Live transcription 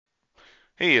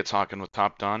Hey, it's Haakan with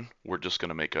TOPDON. We're just going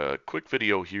to make a quick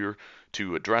video here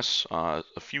to address a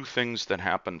few things that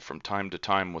happen from time to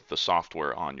time with the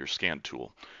software on your scan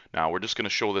tool. Now, we're just going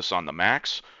to show this on the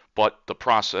Max, but the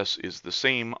process is the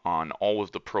same on all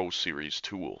of the Pro Series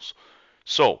tools.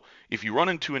 So, if you run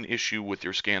into an issue with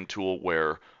your scan tool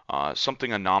where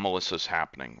something anomalous is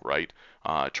happening, right?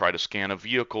 Try to scan a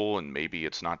vehicle and maybe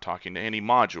it's not talking to any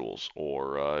modules,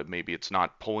 or maybe it's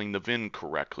not pulling the VIN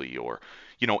correctly, or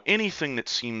anything that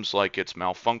seems like it's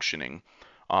malfunctioning.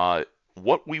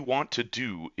 What we want to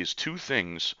do is two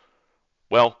things.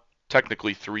 Well,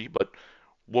 technically three, but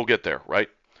we'll get there, right?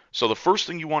 So the first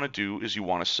thing you want to do is you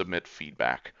want to submit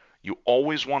feedback. You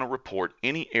always want to report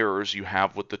any errors you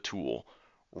have with the tool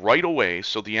right away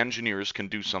so the engineers can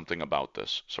do something about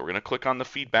this. So we're going to click on the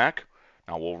feedback.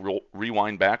 Now we'll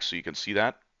rewind back so you can see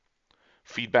that.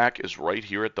 Feedback is right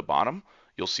here at the bottom.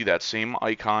 You'll see that same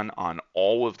icon on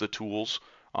all of the tools.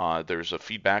 There's a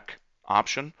feedback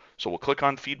option. So we'll click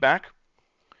on feedback.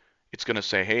 It's going to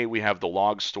say, hey, we have the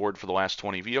logs stored for the last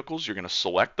 20 vehicles. You're going to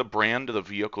select the brand of the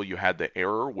vehicle you had the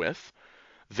error with.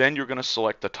 Then you're going to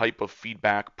select the type of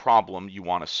feedback problem you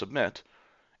want to submit.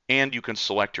 And you can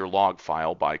select your log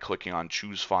file by clicking on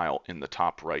Choose File in the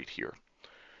top right here.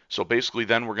 So basically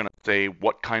then we're going to say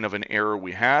what kind of an error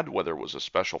we had, whether it was a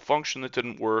special function that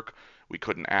didn't work, we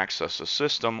couldn't access a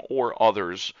system, or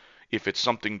others if it's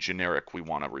something generic we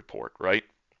want to report, right?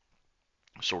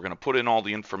 So we're going to put in all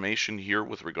the information here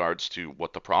with regards to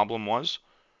what the problem was.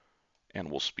 And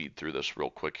we'll speed through this real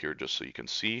quick here just so you can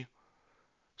see.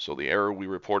 So the error we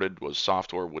reported was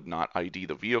software would not ID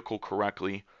the vehicle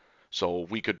correctly. So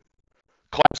we could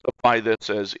classify this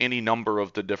as any number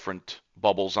of the different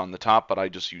bubbles on the top, but I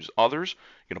just use others.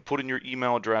 You're going to put in your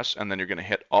email address, and then you're going to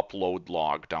hit upload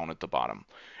log down at the bottom.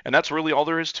 And that's really all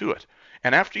there is to it.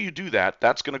 And after you do that,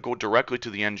 that's going to go directly to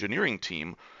the engineering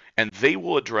team, and they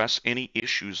will address any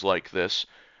issues like this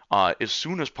as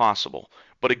soon as possible.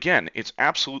 But again, it's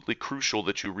absolutely crucial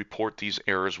that you report these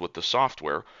errors with the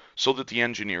software so that the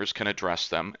engineers can address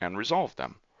them and resolve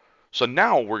them. So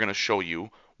now we're going to show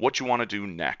you what you want to do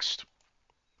next.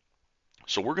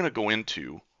 So we're going to go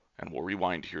into, and we'll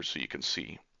rewind here so you can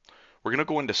see, we're going to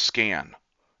go into Scan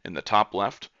in the top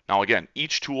left. Now again,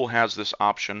 each tool has this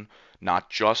option, not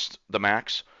just the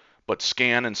Max, but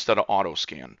Scan instead of Auto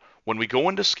Scan. When we go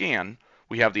into Scan,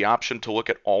 we have the option to look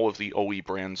at all of the OE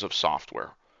brands of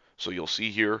software. So you'll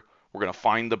see here, we're going to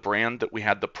find the brand that we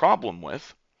had the problem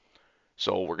with.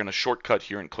 So we're going to shortcut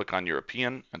here and click on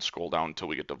European and scroll down until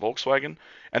we get to Volkswagen.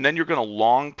 And then you're going to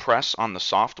long press on the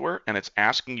software, and it's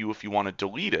asking you if you want to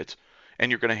delete it,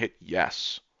 and you're going to hit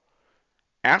yes.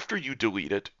 After you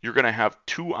delete it, you're going to have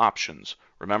two options.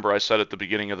 Remember I said at the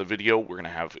beginning of the video, we're going to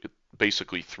have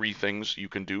basically three things you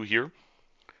can do here.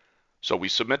 So we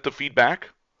submit the feedback.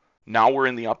 Now we're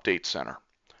in the Update Center.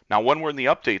 Now when we're in the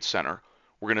Update Center,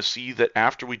 we're going to see that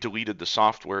after we deleted the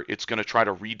software, it's going to try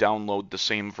to re-download the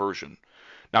same version.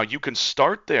 Now you can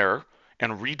start there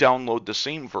and re-download the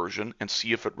same version and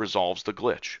see if it resolves the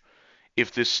glitch.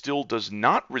 If this still does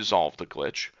not resolve the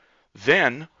glitch,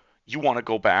 then you want to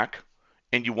go back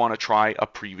and you want to try a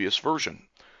previous version.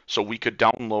 So we could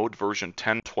download version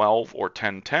 10.12 or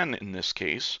 10.10 in this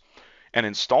case and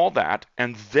install that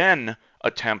and then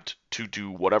attempt to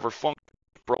do whatever function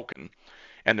is broken.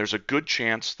 And there's a good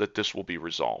chance that this will be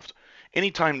resolved.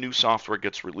 Anytime new software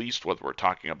gets released, whether we're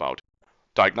talking about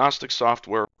diagnostic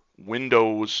software,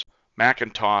 Windows,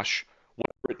 Macintosh,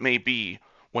 whatever it may be,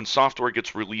 when software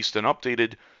gets released and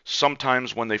updated,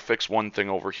 sometimes when they fix one thing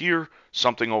over here,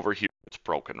 something over here is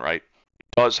broken, right? It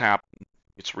does happen.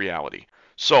 It's reality.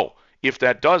 So if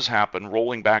that does happen,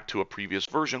 rolling back to a previous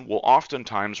version will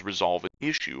oftentimes resolve an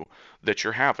issue that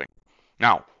you're having.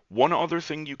 Now, one other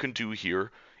thing you can do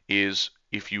here is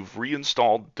if you've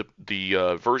reinstalled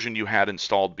the version you had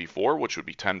installed before, which would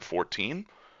be 10.14,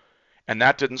 and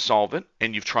that didn't solve it,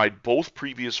 and you've tried both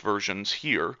previous versions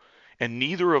here, and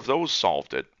neither of those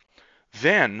solved it,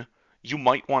 then you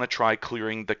might want to try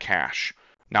clearing the cache.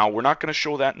 Now, we're not going to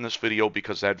show that in this video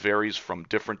because that varies from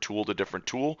different tool to different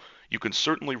tool. You can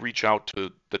certainly reach out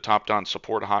to the TOPDON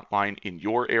support hotline in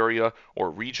your area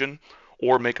or region,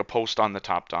 or make a post on the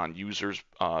TOPDON users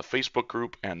Facebook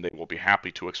group, and they will be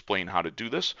happy to explain how to do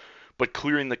this. But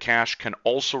clearing the cache can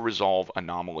also resolve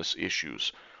anomalous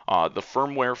issues. The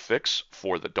firmware fix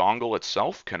for the dongle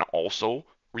itself can also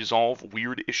resolve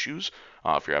weird issues.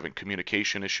 If you're having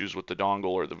communication issues with the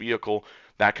dongle or the vehicle,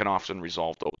 that can often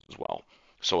resolve those as well.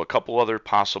 So a couple other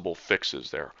possible fixes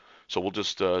there. So we'll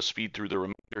just speed through the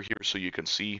remainder here so you can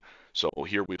see. So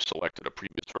here we've selected a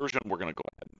previous version. We're going to go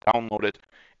ahead and download it.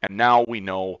 And now we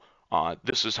know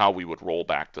this is how we would roll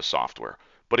back the software.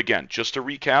 But again, just to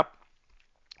recap,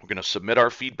 we're going to submit our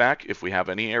feedback if we have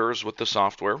any errors with the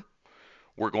software.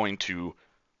 We're going to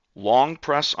long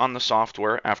press on the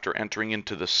software after entering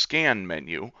into the scan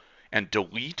menu and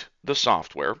delete the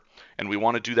software. And we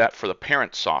want to do that for the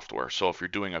parent software. So if you're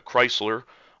doing a Chrysler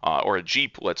or a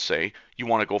Jeep, let's say, you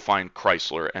want to go find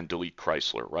Chrysler and delete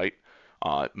Chrysler, right?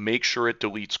 Make sure it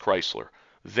deletes Chrysler.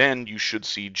 Then you should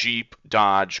see Jeep,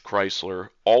 Dodge, Chrysler.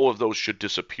 All of those should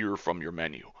disappear from your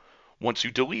menu. Once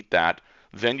you delete that,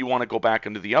 then you want to go back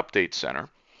into the Update Center,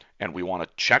 and we want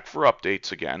to check for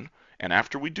updates again. And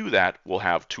after we do that, we'll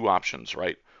have two options,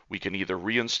 right? We can either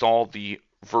reinstall the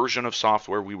version of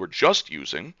software we were just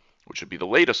using, which would be the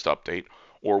latest update,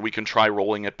 or we can try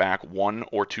rolling it back one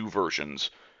or two versions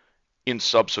in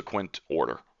subsequent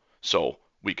order. So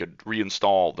we could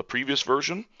reinstall the previous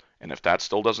version, and if that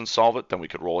still doesn't solve it, then we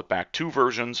could roll it back two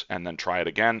versions and then try it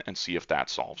again and see if that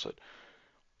solves it.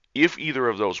 If either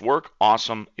of those work,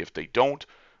 awesome. If they don't,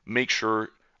 make sure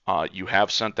you have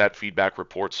sent that feedback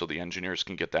report so the engineers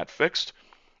can get that fixed.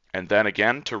 And then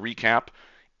again, to recap,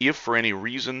 if for any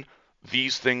reason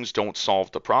these things don't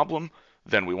solve the problem,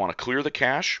 then we want to clear the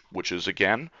cache, which is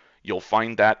again, you'll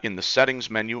find that in the settings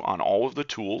menu on all of the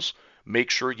tools.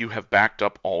 Make sure you have backed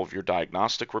up all of your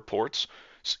diagnostic reports.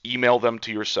 Email them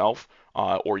to yourself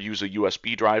or use a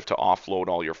USB drive to offload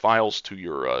all your files to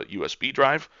your USB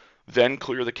drive. Then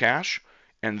clear the cache.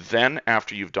 And then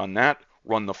after you've done that,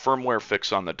 run the firmware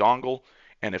fix on the dongle.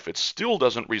 And if it still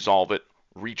doesn't resolve it,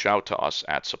 reach out to us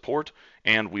at support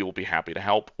and we will be happy to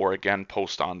help, or again,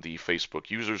 post on the Facebook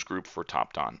users group for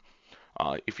TOPDON.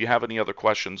 If you have any other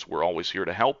questions, we're always here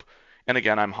to help. And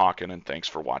again, I'm Haakan, and thanks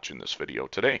for watching this video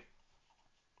today.